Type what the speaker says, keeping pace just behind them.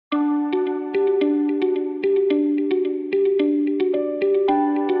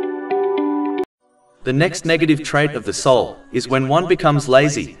The next negative trait of the soul is when one becomes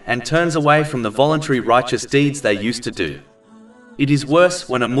lazy and turns away from the voluntary righteous deeds they used to do. It is worse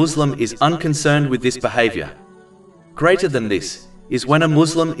when a Muslim is unconcerned with this behavior. Greater than this is when a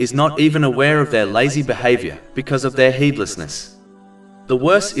Muslim is not even aware of their lazy behavior because of their heedlessness. The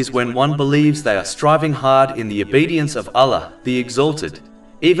worse is when one believes they are striving hard in the obedience of Allah, the Exalted,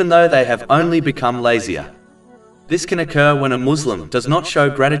 even though they have only become lazier. This can occur when a Muslim does not show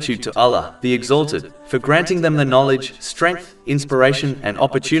gratitude to Allah, the Exalted, for granting them the knowledge, strength, inspiration, and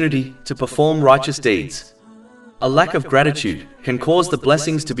opportunity to perform righteous deeds. A lack of gratitude can cause the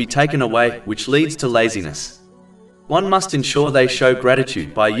blessings to be taken away, which leads to laziness. One must ensure they show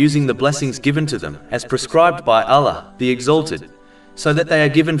gratitude by using the blessings given to them as prescribed by Allah, the Exalted, so that they are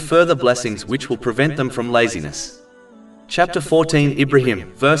given further blessings which will prevent them from laziness. Chapter 14,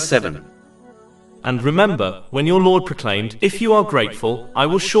 Ibrahim, verse 7. And remember, when your Lord proclaimed, "If you are grateful, I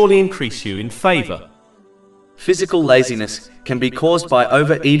will surely increase you in favor." Physical laziness can be caused by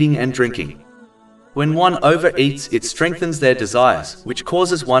overeating and drinking. When one overeats, it strengthens their desires, which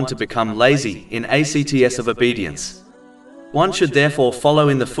causes one to become lazy in acts of obedience. One should therefore follow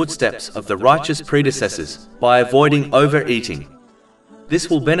in the footsteps of the righteous predecessors by avoiding overeating. This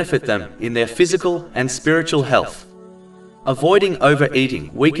will benefit them in their physical and spiritual health. Avoiding overeating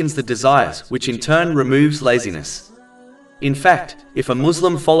weakens the desires, which in turn removes laziness. In fact, if a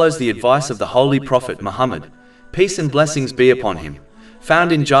Muslim follows the advice of the Holy Prophet Muhammad, peace and blessings be upon him,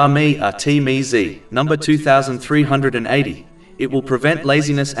 found in Jami' at-Tirmidhi, number 2380, it will prevent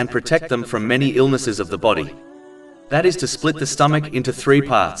laziness and protect them from many illnesses of the body. That is to split the stomach into 3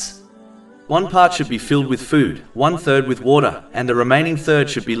 parts. 1 part should be filled with food, 1/3 with water, and the remaining third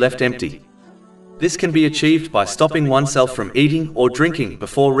should be left empty. This can be achieved by stopping oneself from eating or drinking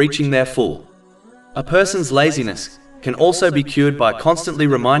before reaching their full. A person's laziness can also be cured by constantly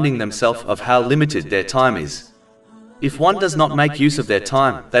reminding themselves of how limited their time is. If one does not make use of their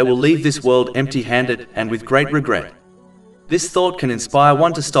time, they will leave this world empty-handed and with great regret. This thought can inspire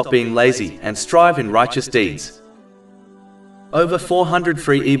one to stop being lazy and strive in righteous deeds. Over 400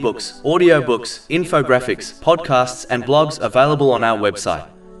 free ebooks, audiobooks, infographics, podcasts, and blogs available on our website,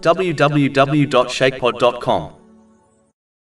 www.shaykhpod.com.